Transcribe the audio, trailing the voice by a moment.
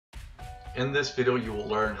In this video you will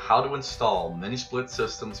learn how to install mini-split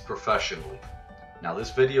systems professionally. Now this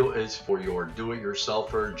video is for your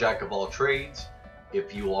do-it-yourselfer jack of all trades,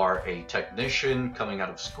 if you are a technician coming out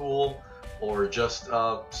of school, or just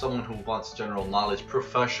someone who wants general knowledge,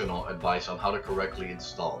 professional advice on how to correctly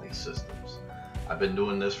install these systems. I've been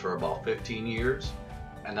doing this for about 15 years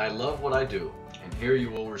and I love what I do, and here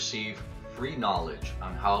you will receive free knowledge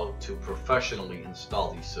on how to professionally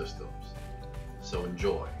install these systems. So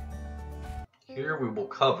enjoy. Here we will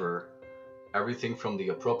cover everything from the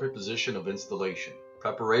appropriate position of installation,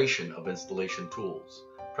 preparation of installation tools,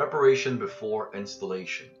 preparation before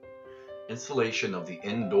installation, installation of the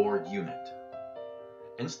indoor unit,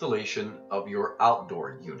 installation of your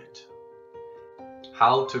outdoor unit,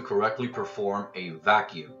 how to correctly perform a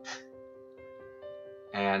vacuum,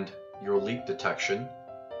 and your leak detection,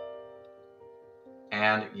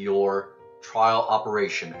 and your trial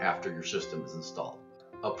operation after your system is installed.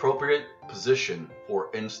 Appropriate position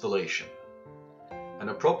for installation. An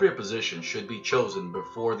appropriate position should be chosen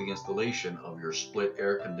before the installation of your split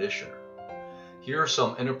air conditioner. Here are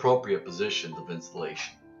some inappropriate positions of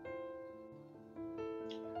installation.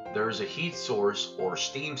 There is a heat source or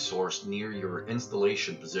steam source near your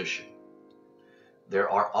installation position. There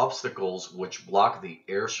are obstacles which block the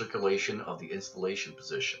air circulation of the installation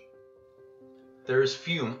position. There is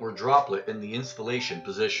fume or droplet in the installation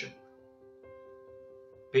position.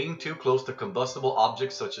 Being too close to combustible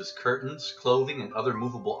objects such as curtains, clothing, and other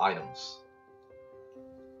movable items.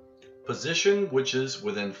 Position which is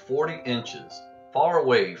within 40 inches, far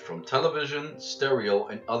away from television, stereo,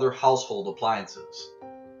 and other household appliances.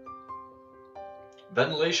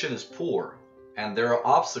 Ventilation is poor, and there are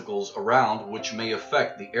obstacles around which may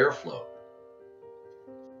affect the airflow.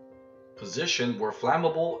 Position where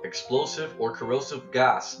flammable, explosive, or corrosive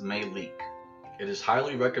gas may leak. It is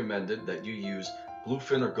highly recommended that you use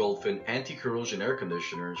Bluefin or Goldfin anti-corrosion air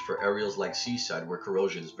conditioners for areas like seaside where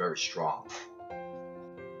corrosion is very strong.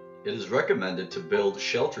 It is recommended to build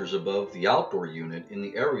shelters above the outdoor unit in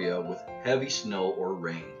the area with heavy snow or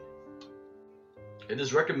rain. It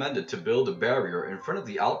is recommended to build a barrier in front of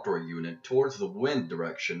the outdoor unit towards the wind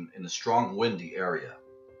direction in a strong windy area.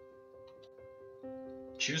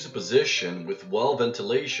 Choose a position with well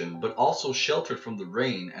ventilation but also sheltered from the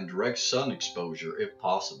rain and direct sun exposure if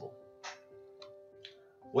possible.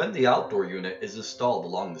 When the outdoor unit is installed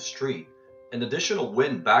along the street, an additional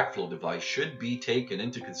wind backflow device should be taken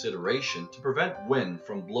into consideration to prevent wind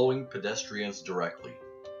from blowing pedestrians directly.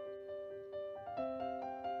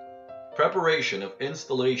 Preparation of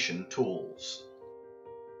installation tools.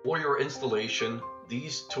 For your installation,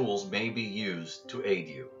 these tools may be used to aid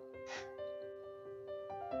you.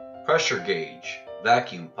 Pressure gauge,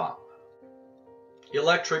 vacuum pump,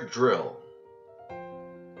 electric drill,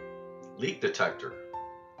 leak detector,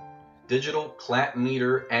 digital clamp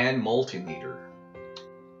meter and multimeter.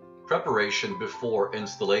 Preparation before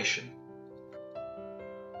installation.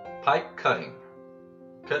 Pipe cutting.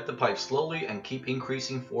 Cut the pipe slowly and keep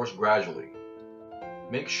increasing force gradually.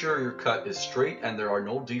 Make sure your cut is straight and there are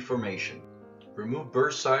no deformation. Remove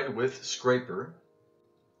burr side with scraper.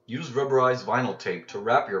 Use rubberized vinyl tape to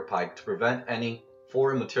wrap your pipe to prevent any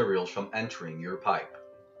foreign materials from entering your pipe.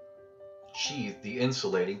 Sheathe the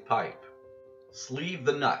insulating pipe. Sleeve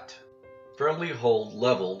the nut. Firmly hold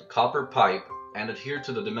leveled copper pipe and adhere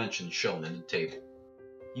to the dimensions shown in the table.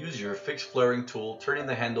 Use your fixed flaring tool, turning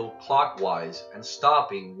the handle clockwise and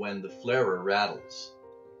stopping when the flarer rattles.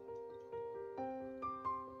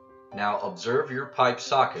 Now observe your pipe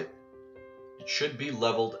socket. It should be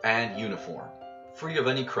leveled and uniform, free of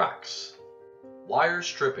any cracks. Wire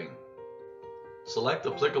stripping. Select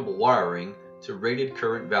applicable wiring to rated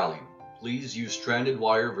current value. Please use stranded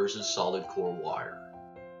wire versus solid core wire.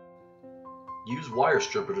 Use wire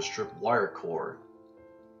stripper to strip wire core.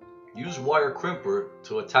 Use wire crimper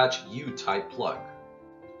to attach U-type plug.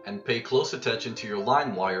 And pay close attention to your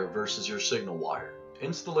line wire versus your signal wire.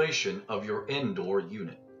 Installation of your indoor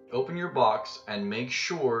unit. Open your box and make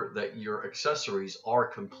sure that your accessories are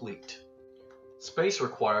complete. Space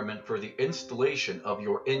requirement for the installation of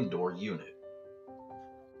your indoor unit.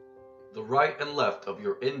 The right and left of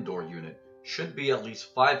your indoor unit should be at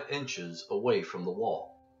least 5 inches away from the wall.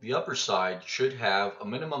 The upper side should have a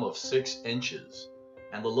minimum of 6 inches,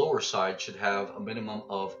 and the lower side should have a minimum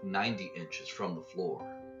of 90 inches from the floor.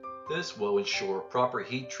 This will ensure proper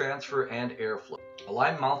heat transfer and airflow.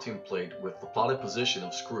 Align mounting plate with the plotted position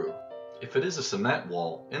of screw. If it is a cement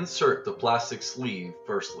wall, insert the plastic sleeve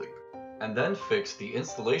firstly, and then fix the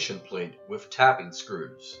installation plate with tapping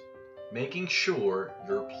screws, making sure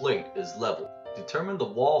your plate is level. Determine the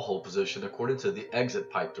wall hole position according to the exit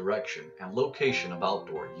pipe direction and location of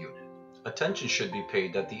outdoor unit. Attention should be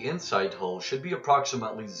paid that the inside hole should be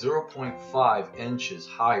approximately 0.5 inches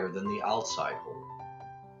higher than the outside hole.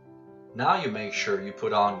 Now you make sure you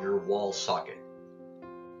put on your wall socket.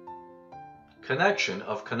 Connection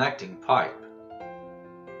of connecting pipe.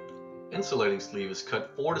 Insulating sleeve is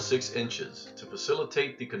cut 4 to 6 inches to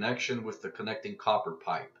facilitate the connection with the connecting copper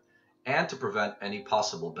pipe and to prevent any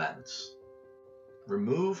possible bends.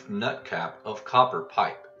 Remove nut cap of copper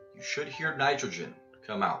pipe. You should hear nitrogen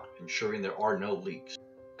come out, ensuring there are no leaks.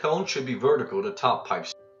 Cone should be vertical to top pipe.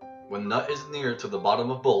 When nut is near to the bottom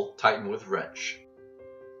of bolt, tighten with wrench.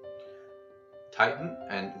 Tighten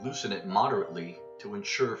and loosen it moderately to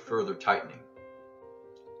ensure further tightening.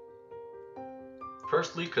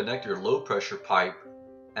 Firstly, connect your low pressure pipe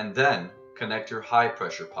and then connect your high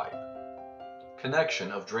pressure pipe.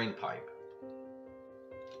 Connection of drain pipe.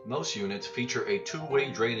 Most units feature a two-way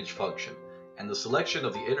drainage function, and the selection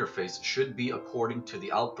of the interface should be according to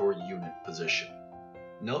the outdoor unit position.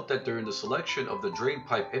 Note that during the selection of the drain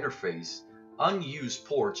pipe interface, unused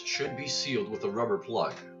ports should be sealed with a rubber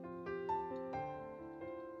plug.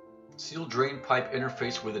 Seal drain pipe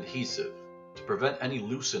interface with adhesive to prevent any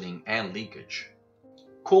loosening and leakage.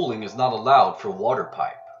 Cooling is not allowed for water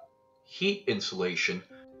pipe. Heat insulation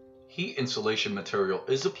material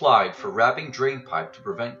is applied for wrapping drain pipe to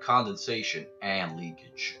prevent condensation and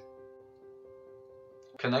leakage.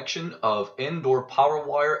 Connection of indoor power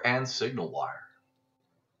wire and signal wire.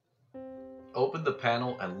 Open the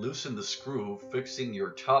panel and loosen the screw fixing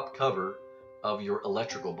your top cover of your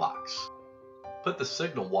electrical box. Put the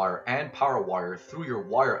signal wire and power wire through your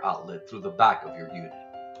wire outlet through the back of your unit.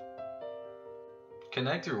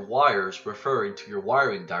 Connect your wires referring to your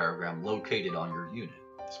wiring diagram located on your unit.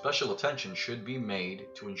 Special attention should be made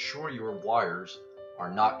to ensure your wires are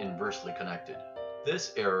not inversely connected.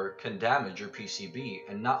 This error can damage your PCB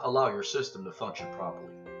and not allow your system to function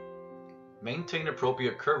properly. Maintain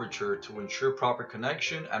appropriate curvature to ensure proper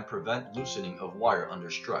connection and prevent loosening of wire under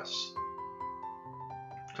stress.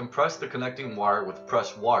 Compress the connecting wire with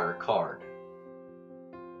press wire card.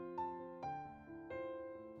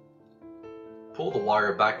 Pull the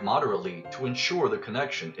wire back moderately to ensure the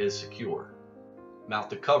connection is secure. Mount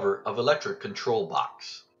the cover of electric control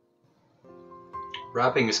box.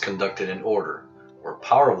 Wrapping is conducted in order, where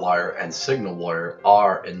power wire and signal wire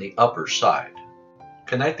are in the upper side.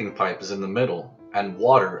 Connecting pipe is in the middle and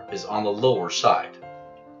water is on the lower side.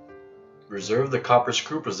 Reserve the copper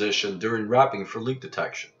screw position during wrapping for leak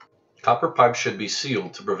detection. Copper pipe should be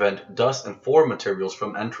sealed to prevent dust and foreign materials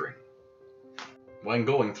from entering. When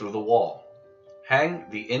going through the wall, hang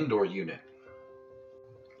the indoor unit.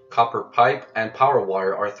 Copper pipe and power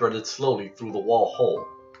wire are threaded slowly through the wall hole.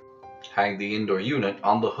 Hang the indoor unit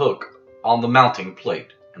on the hook on the mounting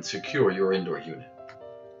plate and secure your indoor unit.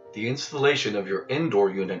 The installation of your indoor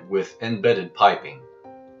unit with embedded piping.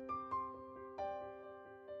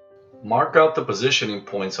 Mark out the positioning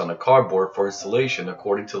points on a cardboard for installation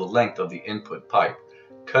according to the length of the input pipe.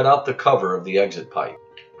 Cut out the cover of the exit pipe.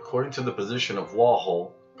 According to the position of wall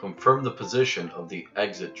hole, confirm the position of the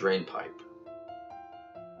exit drain pipe.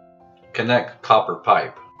 Connect copper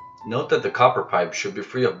pipe. Note that the copper pipe should be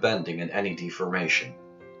free of bending and any deformation.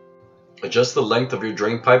 Adjust the length of your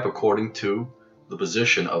drain pipe according to the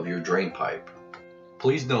position of your drain pipe.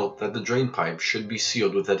 Please note that the drain pipe should be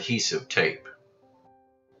sealed with adhesive tape.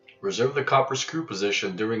 Reserve the copper screw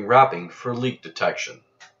position during wrapping for leak detection.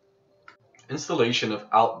 Installation of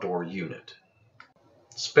outdoor unit.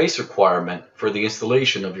 Space requirement for the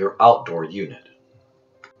installation of your outdoor unit.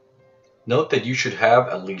 Note that you should have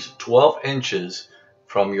at least 12 inches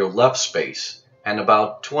from your left space and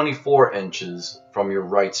about 24 inches from your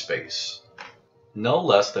right space. No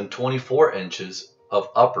less than 24 inches of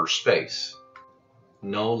upper space.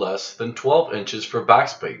 No less than 12 inches for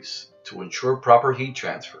backspace to ensure proper heat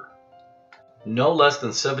transfer. No less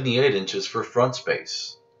than 78 inches for front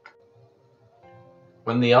space.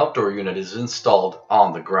 When the outdoor unit is installed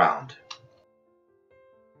on the ground,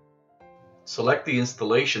 select the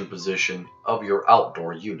installation position of your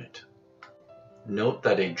outdoor unit. Note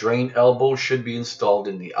that a drain elbow should be installed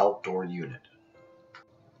in the outdoor unit.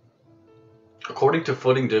 According to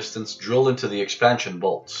footing distance, drill into the expansion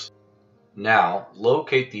bolts. Now,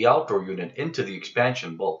 locate the outdoor unit into the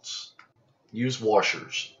expansion bolts. Use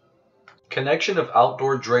washers. Connection of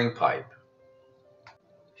outdoor drain pipe.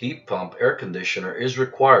 Heat pump air conditioner is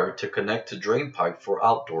required to connect to drain pipe for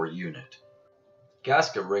outdoor unit.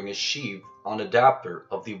 Gasket ring is sheathed on adapter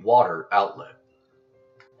of the water outlet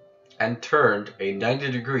and turned a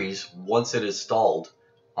 90 degrees once it is installed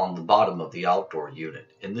on the bottom of the outdoor unit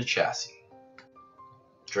in the chassis.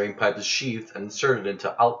 Drain pipe is sheathed and inserted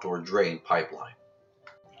into outdoor drain pipeline.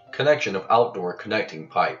 Connection of outdoor connecting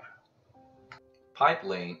pipe. Pipe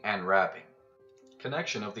laying and wrapping.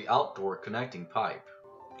 Connection of the outdoor connecting pipe.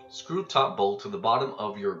 Screw top bolt to the bottom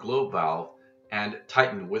of your globe valve and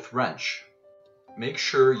tighten with wrench. Make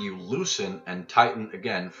sure you loosen and tighten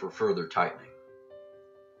again for further tightening.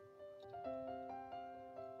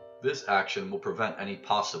 This action will prevent any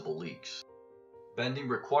possible leaks. Bending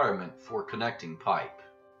requirement for connecting pipe.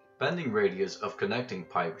 Bending radius of connecting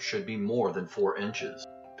pipe should be more than 4 inches.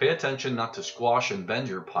 Pay attention not to squash and bend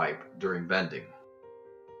your pipe during bending.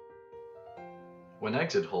 When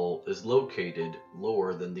exit hole is located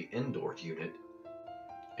lower than the indoor unit,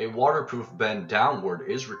 a waterproof bend downward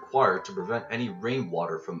is required to prevent any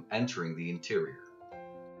rainwater from entering the interior.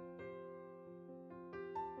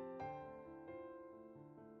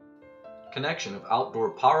 Connection of outdoor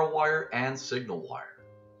power wire and signal wire.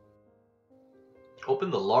 Open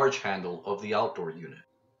the large handle of the outdoor unit.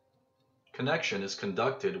 Connection is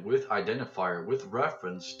conducted with identifier with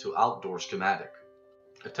reference to outdoor schematic.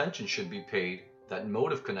 Attention should be paid that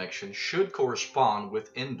mode of connection should correspond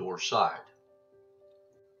with indoor side.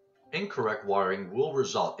 Incorrect wiring will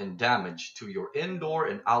result in damage to your indoor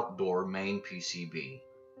and outdoor main PCB.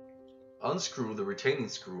 Unscrew the retaining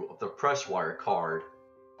screw of the press wire card.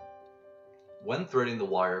 When threading the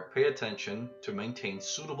wire, pay attention to maintain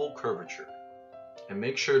suitable curvature, and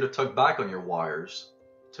make sure to tuck back on your wires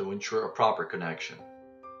to ensure a proper connection.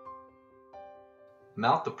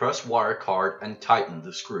 Mount the press wire card and tighten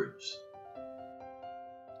the screws.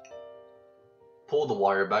 Pull the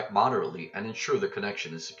wire back moderately and ensure the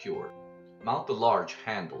connection is secure. Mount the large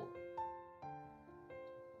handle.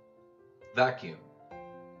 Vacuum.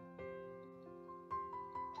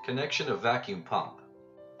 Connection of vacuum pump.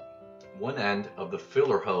 One end of the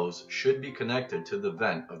filler hose should be connected to the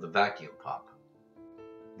vent of the vacuum pump.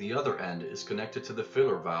 The other end is connected to the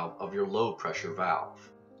filler valve of your low pressure valve.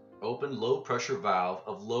 Open low pressure valve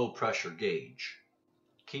of low pressure gauge.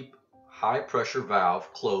 Keep high pressure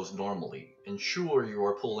valve closed normally. Ensure you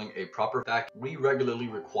are pulling a proper vacuum. We regularly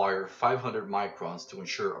require 500 microns to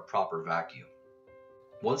ensure a proper vacuum.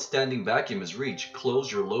 Once standing vacuum is reached,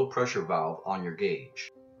 close your low pressure valve on your gauge.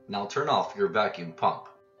 Now turn off your vacuum pump.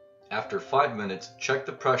 After 5 minutes, check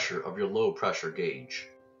the pressure of your low pressure gauge.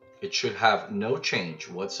 It should have no change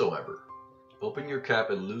whatsoever. Open your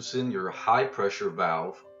cap and loosen your high pressure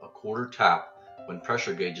valve a quarter tap when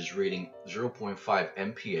pressure gauge is reading 0.5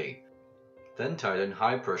 MPa. Then tighten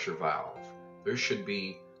high pressure valve. There should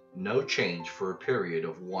be no change for a period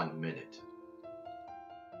of 1 minute.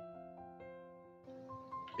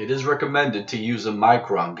 It is recommended to use a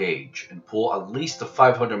micron gauge and pull at least a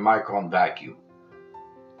 500 micron vacuum.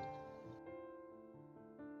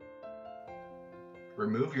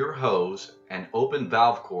 Remove your hose and open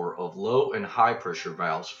valve core of low and high pressure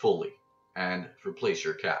valves fully and replace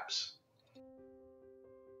your caps.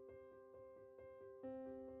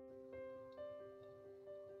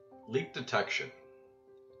 Leak detection.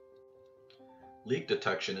 Leak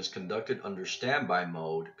detection is conducted under standby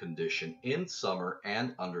mode condition in summer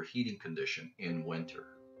and under heating condition in winter.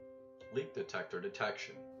 Leak detector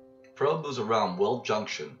detection. Probe those around weld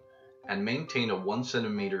junction and maintain a 1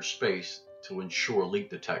 cm space to ensure leak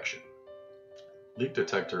detection. Leak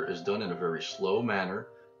detector is done in a very slow manner,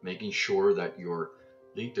 making sure that your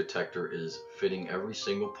leak detector is fitting every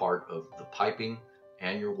single part of the piping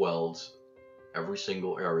and your welds, every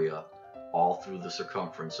single area, all through the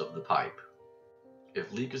circumference of the pipe.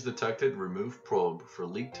 If leak is detected, remove probe for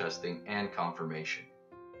leak testing and confirmation.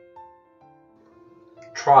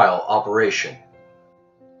 Trial operation.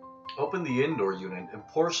 Open the indoor unit and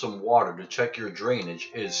pour some water to check your drainage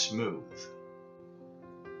is smooth.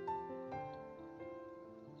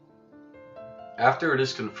 After it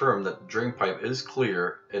is confirmed that the drain pipe is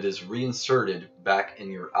clear, it is reinserted back in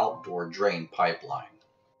your outdoor drain pipeline.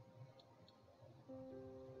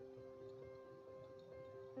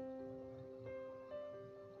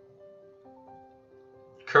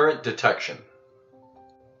 Current detection.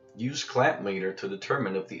 Use clamp meter to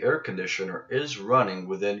determine if the air conditioner is running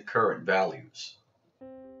within current values.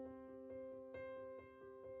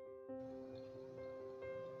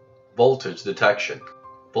 Voltage detection.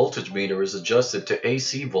 Voltage meter is adjusted to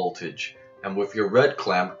AC voltage and with your red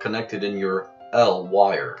clamp connected in your L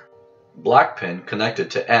wire. Black pin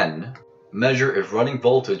connected to N. Measure if running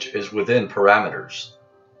voltage is within parameters.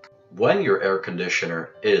 When your air conditioner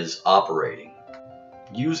is operating.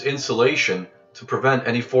 Use insulation to prevent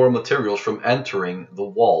any foreign materials from entering the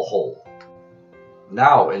wall hole.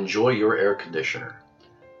 Now enjoy your air conditioner.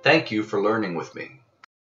 Thank you for learning with me.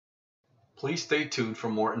 Please stay tuned for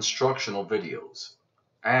more instructional videos.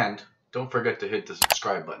 And don't forget to hit the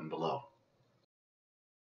subscribe button below.